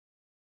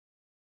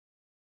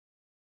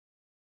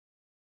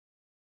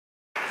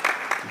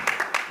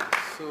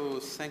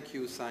So thank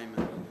you,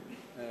 Simon.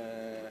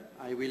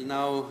 I will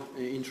now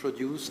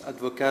introduce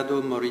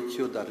Avvocato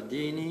Maurizio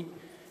Dardani.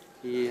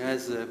 He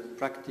has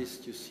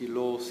practiced, you see,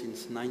 law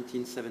since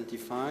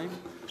 1975,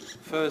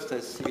 first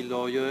as civil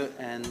lawyer,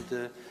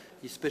 and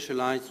he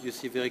specialized, you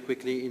see, very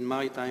quickly in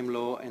maritime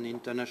law and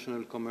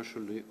international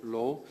commercial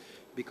law,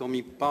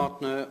 becoming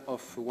partner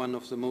of one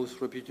of the most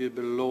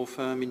reputable law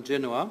firms in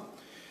Genoa.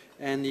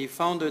 And he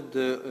founded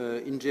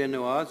in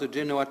Genoa the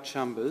Genoa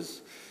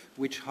Chambers,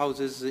 which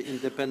houses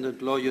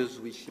independent lawyers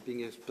with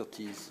shipping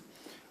expertise.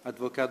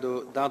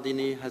 Avvocato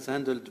Dardani has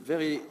handled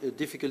very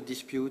difficult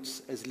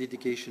disputes as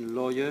litigation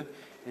lawyer,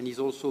 and is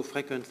also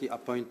frequently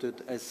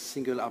appointed as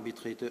single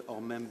arbitrator or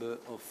member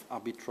of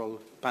arbitral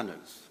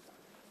panels.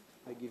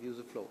 I give you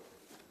the floor.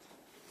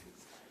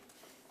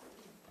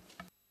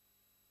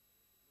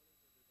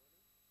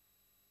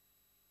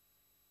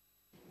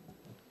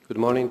 Good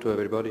morning to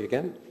everybody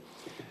again.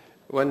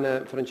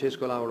 When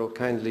Francesco Lauro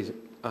kindly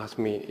asked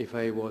me if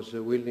I was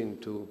willing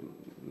to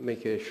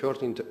make a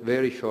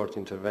very short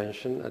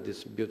intervention at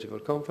this beautiful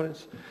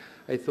conference,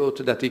 I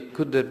thought that it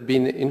could have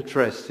been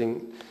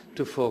interesting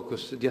to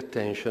focus the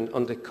attention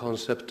on the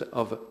concept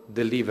of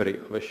delivery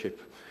of a ship,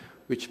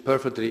 which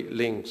perfectly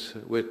links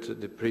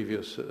with the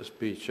previous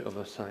speech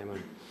of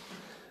Simon.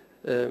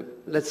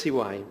 Let's see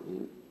why.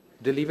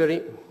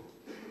 Delivery,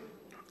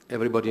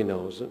 everybody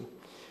knows,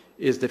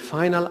 is the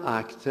final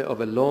act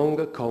of a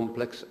long,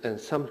 complex, and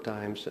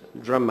sometimes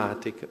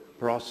dramatic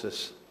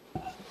process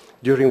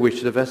during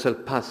which the vessel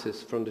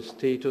passes from the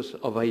status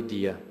of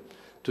idea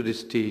to the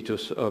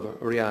status of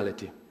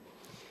reality.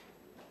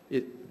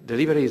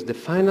 Delivery is the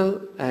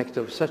final act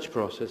of such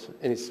process,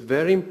 and it's a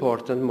very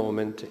important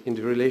moment in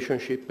the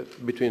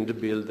relationship between the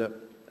builder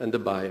and the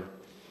buyer.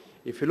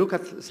 If you look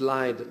at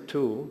slide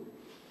 2,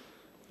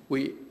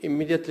 we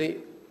immediately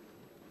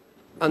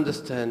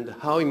understand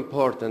how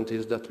important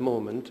is that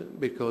moment,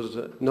 because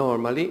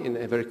normally in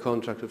every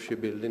contract of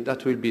shipbuilding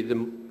that will be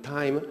the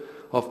time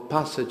of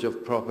passage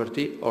of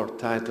property or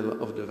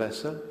title of the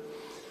vessel.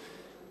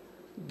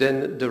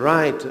 Then the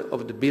right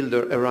of the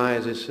builder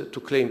arises to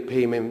claim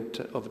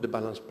payment of the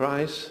balance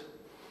price,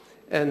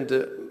 and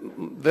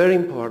very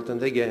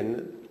important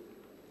again,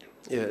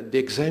 the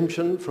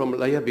exemption from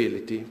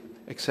liability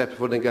except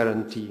for the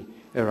guarantee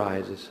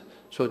arises.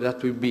 So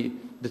that will be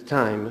the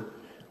time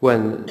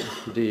when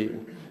the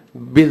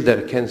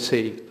builder can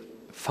say,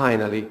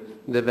 finally,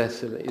 the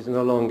vessel is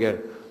no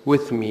longer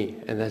with me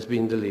and has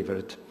been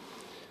delivered.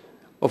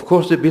 Of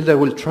course, the builder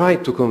will try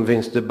to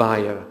convince the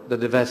buyer that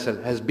the vessel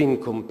has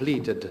been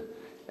completed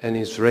and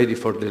is ready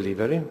for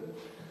delivery.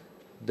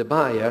 The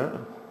buyer,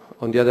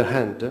 on the other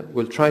hand,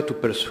 will try to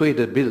persuade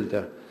the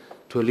builder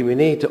to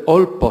eliminate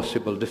all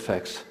possible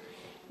defects,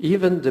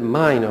 even the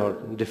minor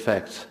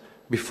defects,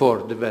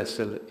 before the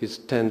vessel is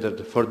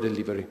tendered for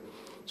delivery.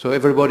 So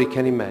everybody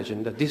can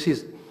imagine that this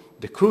is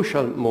the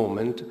crucial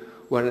moment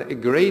where a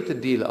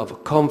great deal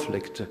of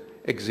conflict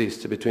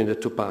exists between the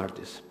two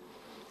parties.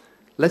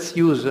 Let's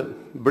use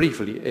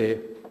briefly a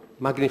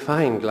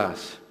magnifying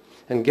glass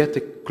and get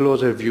a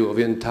closer view of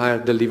the entire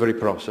delivery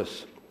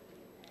process.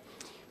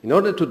 In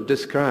order to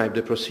describe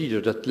the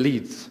procedure that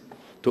leads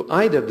to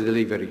either the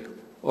delivery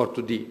or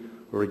to the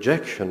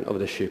rejection of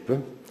the ship,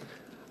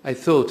 I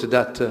thought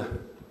that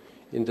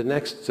in the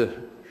next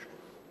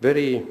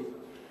very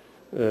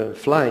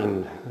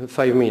flying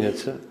 5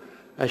 minutes,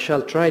 I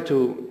shall try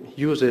to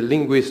use a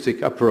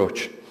linguistic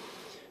approach.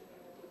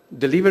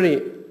 Delivery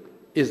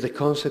is the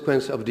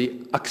consequence of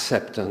the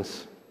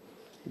acceptance.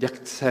 The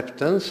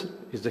acceptance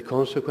is the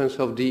consequence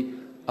of the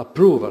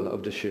approval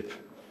of the ship.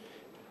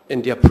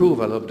 And the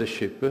approval of the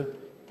ship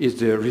is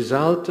the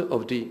result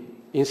of the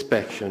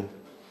inspection.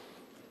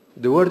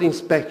 The word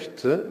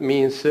inspect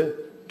means to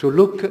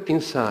look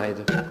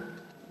inside,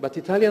 but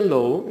Italian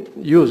law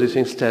uses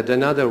instead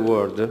another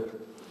word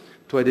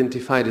to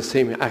identify the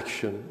same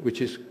action,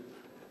 which is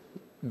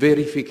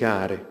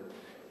verificare,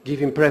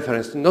 giving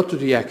preference not to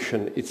the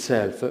action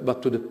itself,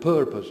 but to the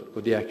purpose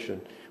of the action,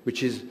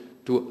 which is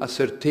to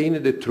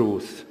ascertain the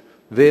truth,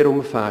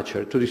 verum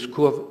facer, to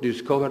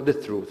discover the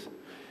truth.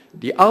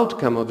 The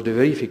outcome of the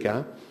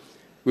verifica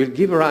will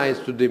give rise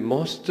to the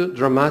most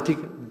dramatic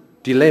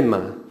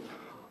dilemma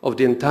of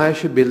the entire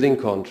shipbuilding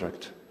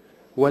contract,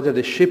 whether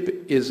the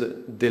ship is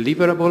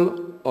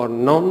deliverable or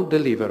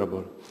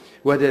non-deliverable,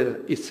 whether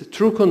its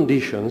true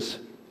conditions,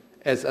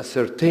 as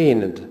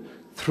ascertained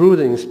through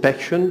the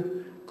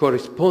inspection,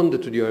 correspond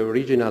to the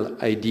original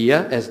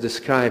idea as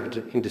described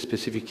in the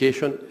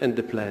specification and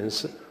the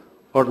plans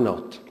or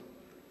not.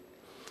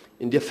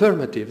 In the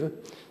affirmative,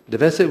 the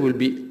vessel will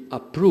be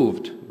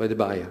approved by the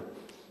buyer.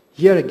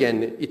 Here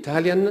again,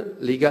 Italian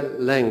legal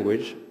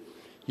language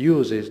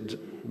used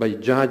by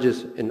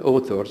judges and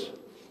authors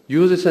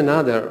uses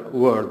another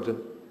word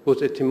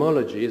whose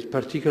etymology is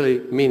particularly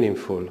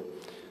meaningful.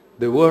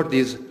 The word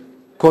is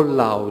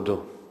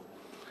collaudo.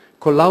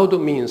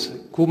 Collaudo means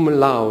cum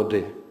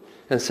laude,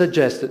 and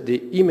suggests the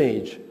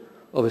image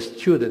of a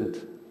student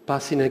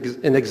passing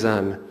an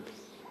exam.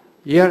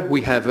 Here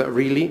we have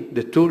really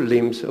the two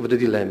limbs of the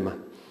dilemma.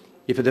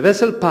 If the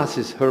vessel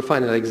passes her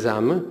final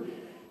exam,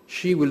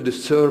 she will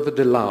deserve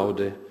the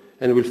laude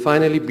and will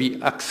finally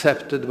be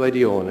accepted by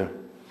the owner.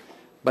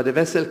 But the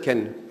vessel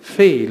can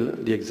fail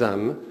the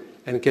exam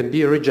and can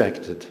be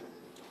rejected.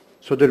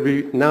 So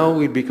now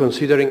we'll be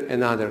considering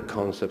another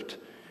concept,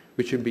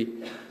 which will be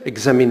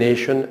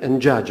examination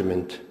and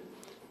judgment.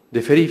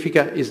 The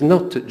verifica is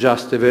not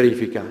just a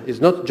verifica,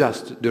 it's not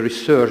just the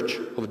research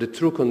of the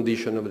true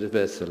condition of the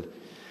vessel,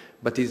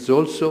 but it's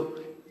also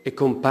a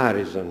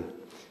comparison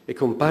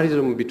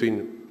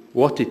between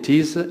what it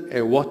is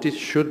and what it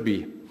should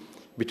be,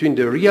 between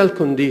the real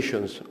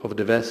conditions of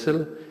the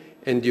vessel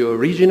and the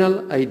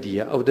original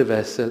idea of the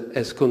vessel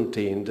as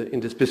contained in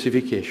the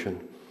specification.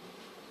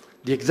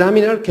 The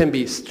examiner can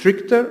be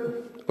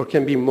stricter or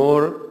can be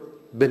more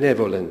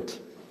benevolent.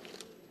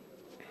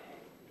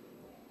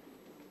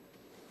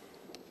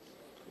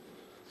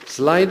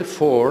 Slide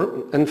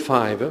 4 and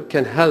 5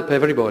 can help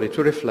everybody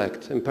to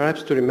reflect and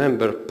perhaps to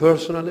remember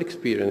personal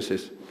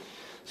experiences,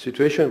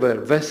 situations where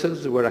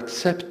vessels were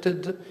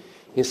accepted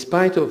in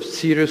spite of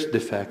serious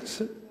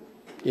defects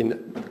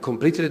in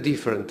completely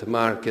different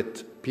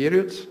market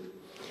periods,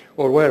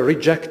 or were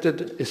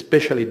rejected,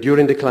 especially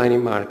during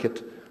declining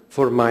market,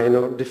 for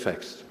minor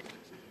defects.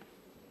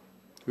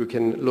 You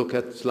can look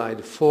at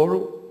slide 4,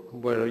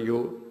 where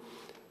you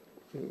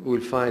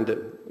will find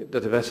that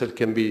the vessel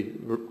can be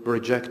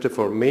rejected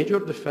for major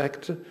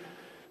defects,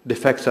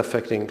 defects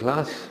affecting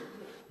class,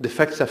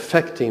 defects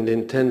affecting the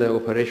intended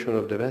operation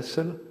of the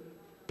vessel,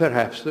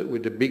 perhaps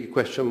with a big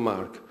question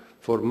mark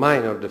for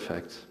minor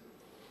defects.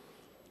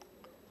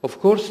 Of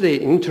course,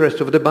 the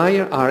interests of the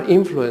buyer are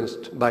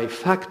influenced by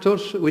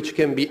factors which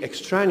can be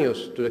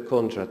extraneous to the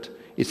contract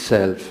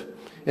itself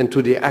and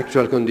to the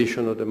actual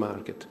condition of the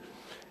market.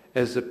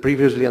 As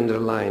previously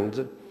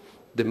underlined,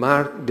 the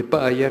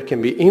buyer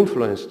can be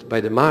influenced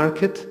by the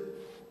market,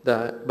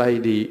 by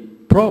the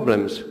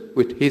problems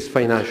with his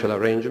financial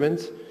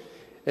arrangements,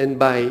 and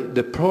by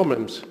the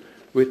problems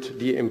with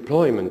the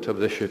employment of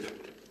the ship.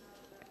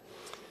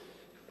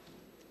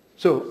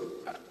 So,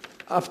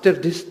 after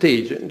this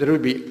stage, there will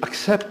be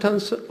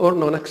acceptance or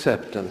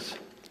non-acceptance.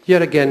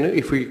 Here again,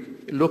 if we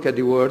look at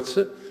the words,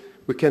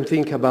 we can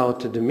think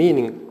about the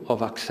meaning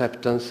of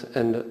acceptance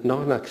and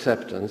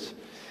non-acceptance.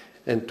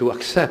 And to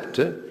accept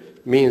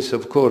means,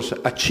 of course,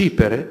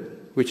 accipere,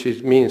 which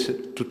means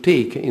to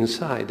take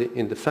inside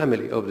in the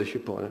family of the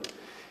shipowner.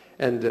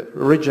 And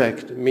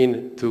reject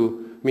means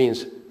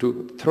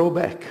to throw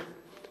back.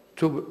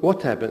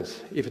 What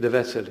happens if the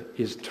vessel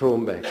is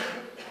thrown back?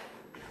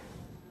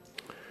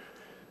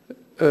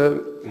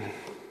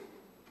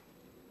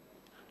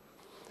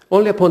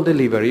 Only upon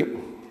delivery,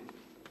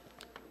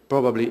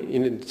 probably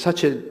in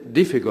such a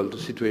difficult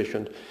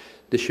situation,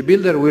 the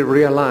shipbuilder will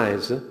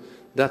realize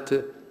that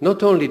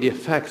not only the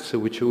effects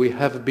which we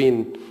have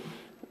been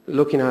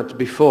looking at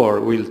before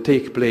will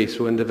take place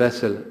when the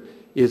vessel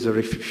is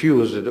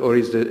refused or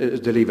is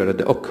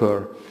delivered,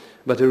 occur,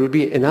 but there will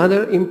be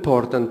another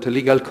important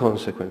legal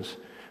consequence,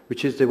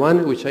 which is the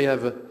one which I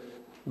have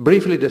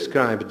briefly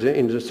described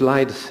in the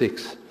slide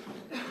 6,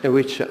 in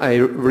which I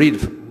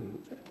read: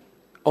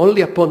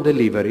 only upon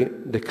delivery,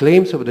 the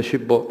claims of the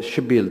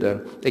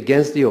shipbuilder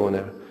against the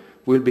owner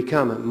will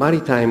become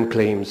maritime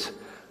claims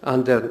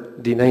under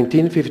the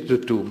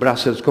 1952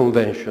 Brussels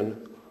Convention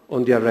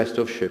on the Arrest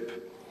of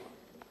Ship.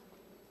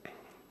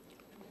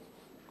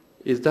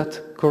 Is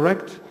that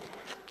correct?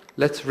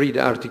 Let's read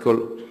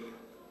Article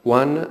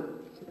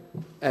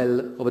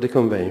 1L of the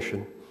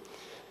Convention.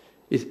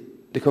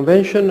 The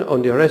Convention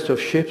on the Arrest of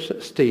Ships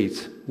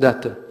states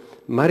that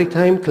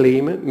maritime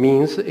claim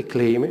means a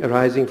claim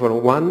arising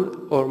from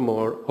one or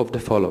more of the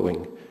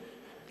following.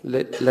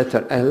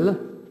 Letter L,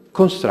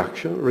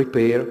 construction,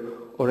 repair,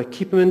 or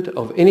equipment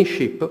of any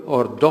ship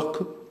or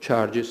dock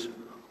charges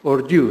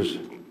or dues.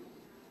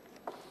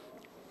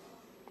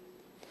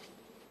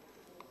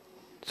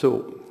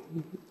 So,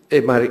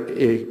 a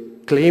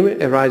claim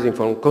arising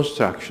from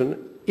construction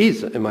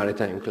is a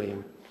maritime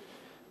claim.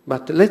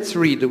 But let's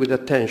read with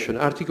attention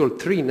Article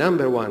 3,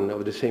 number 1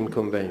 of the same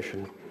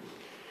convention.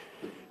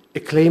 A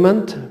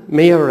claimant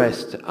may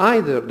arrest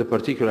either the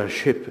particular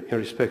ship in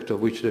respect of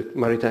which the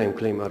maritime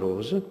claim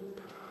arose,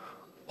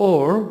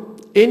 or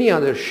any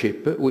other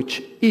ship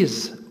which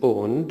is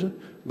owned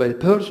by the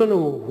person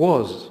who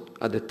was,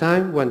 at the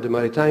time when the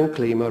maritime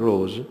claim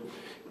arose,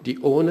 the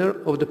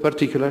owner of the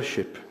particular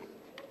ship.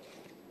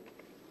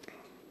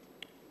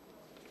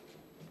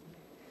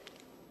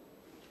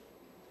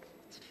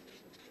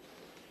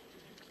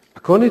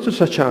 According to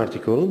such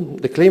article,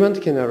 the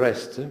claimant can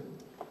arrest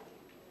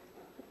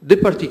the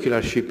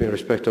particular ship in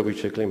respect of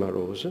which the claim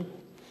arose,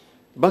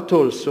 but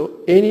also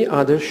any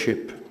other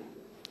ship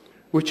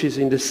which is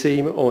in the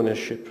same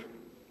ownership.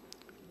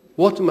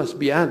 What must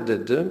be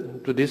added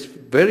to this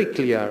very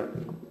clear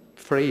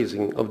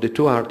phrasing of the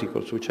two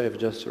articles which I have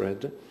just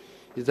read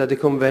is that the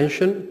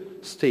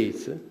Convention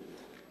states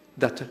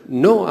that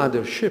no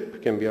other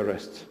ship can be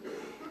arrested.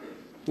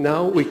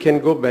 Now we can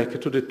go back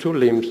to the two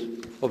limbs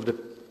of the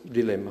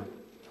dilemma.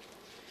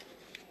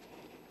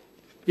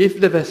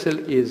 If the vessel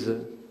is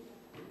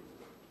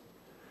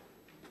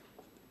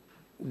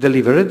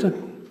delivered,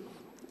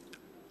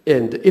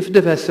 and if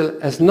the vessel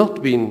has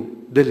not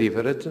been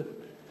delivered,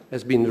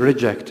 has been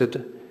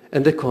rejected,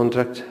 and the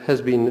contract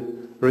has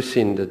been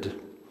rescinded.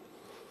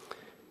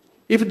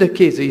 If the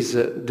case is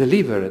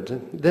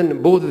delivered,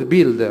 then both the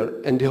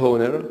builder and the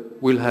owner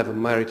will have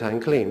maritime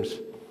claims.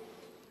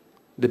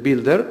 The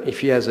builder, if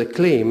he has a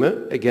claim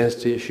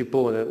against the ship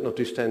owner,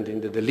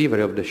 notwithstanding the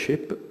delivery of the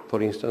ship,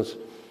 for instance,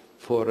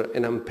 for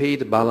an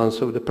unpaid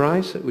balance of the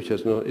price, which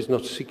is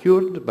not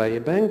secured by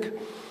a bank,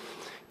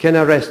 can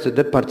arrest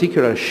the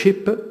particular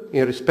ship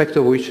in respect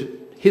of which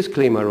his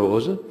claim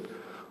arose,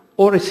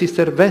 or a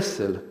sister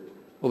vessel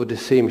of the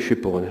same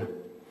ship owner.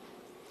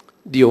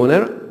 The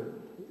owner,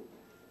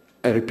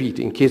 I repeat,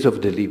 in case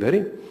of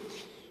delivery,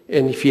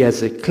 and if he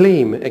has a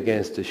claim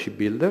against the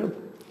shipbuilder,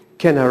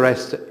 can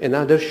arrest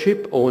another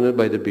ship owned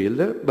by the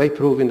builder by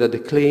proving that the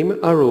claim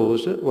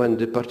arose when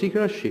the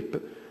particular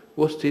ship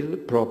was still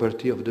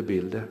property of the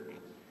builder.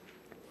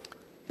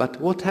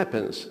 But what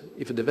happens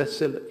if the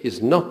vessel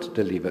is not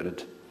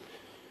delivered?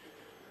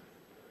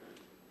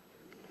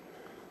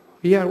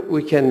 Here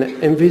we can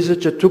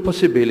envisage two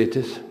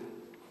possibilities.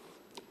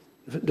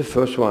 The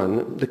first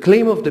one, the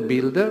claim of the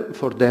builder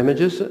for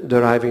damages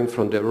deriving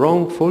from the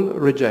wrongful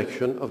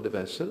rejection of the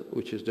vessel,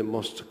 which is the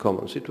most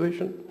common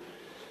situation.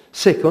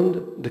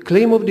 Second, the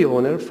claim of the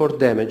owner for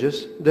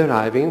damages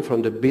deriving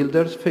from the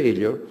builder's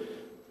failure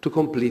to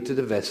complete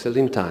the vessel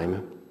in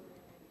time.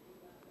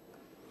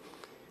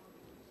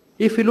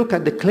 If we look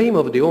at the claim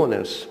of the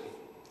owners,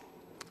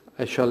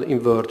 I shall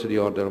invert the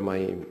order of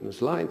my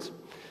slides,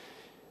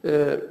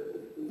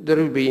 there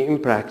will be in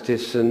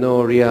practice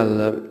no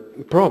real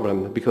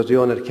problem, because the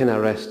owner can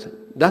arrest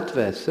that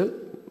vessel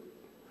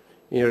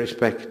in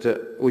respect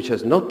which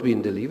has not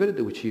been delivered,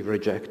 which he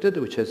rejected,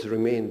 which has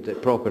remained the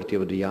property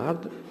of the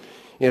yard,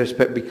 in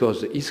respect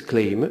because his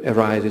claim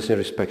arises in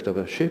respect of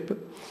a ship,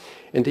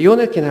 and the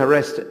owner can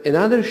arrest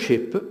another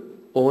ship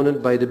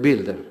owned by the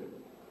builder.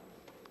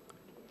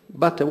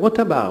 But what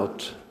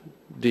about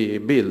the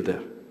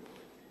builder?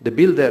 The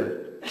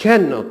builder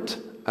cannot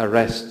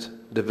arrest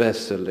the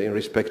vessel in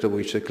respect of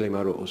which the claim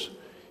arose,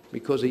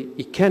 because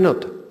he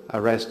cannot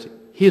arrest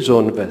his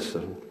own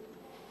vessel.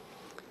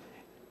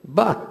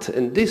 But,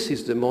 and this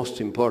is the most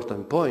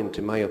important point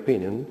in my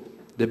opinion,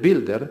 the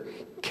builder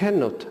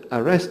cannot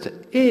arrest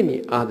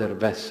any other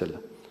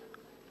vessel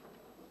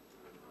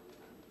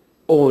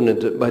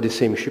owned by the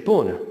same ship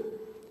owner,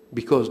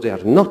 because they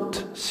are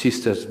not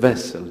sister's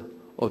vessel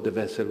of the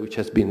vessel which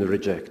has been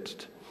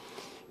rejected,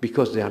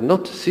 because they are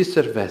not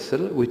sister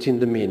vessel within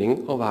the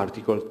meaning of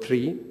Article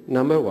 3,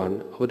 number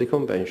 1 of the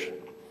Convention.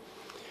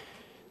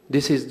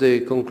 This is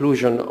the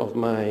conclusion of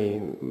my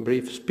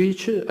brief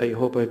speech. I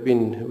hope I've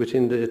been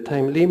within the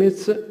time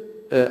limits.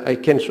 I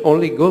can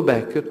only go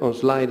back on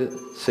slide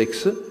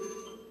 6,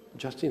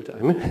 just in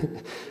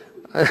time.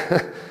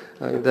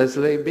 That's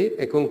like me.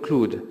 I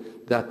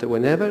conclude that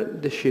whenever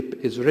the ship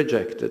is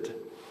rejected,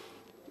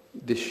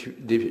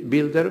 the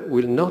builder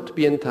will not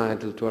be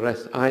entitled to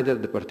arrest either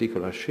the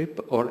particular ship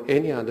or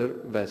any other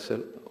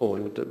vessel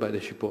owned by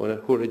the ship owner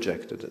who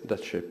rejected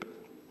that ship.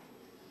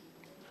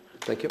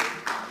 Thank you.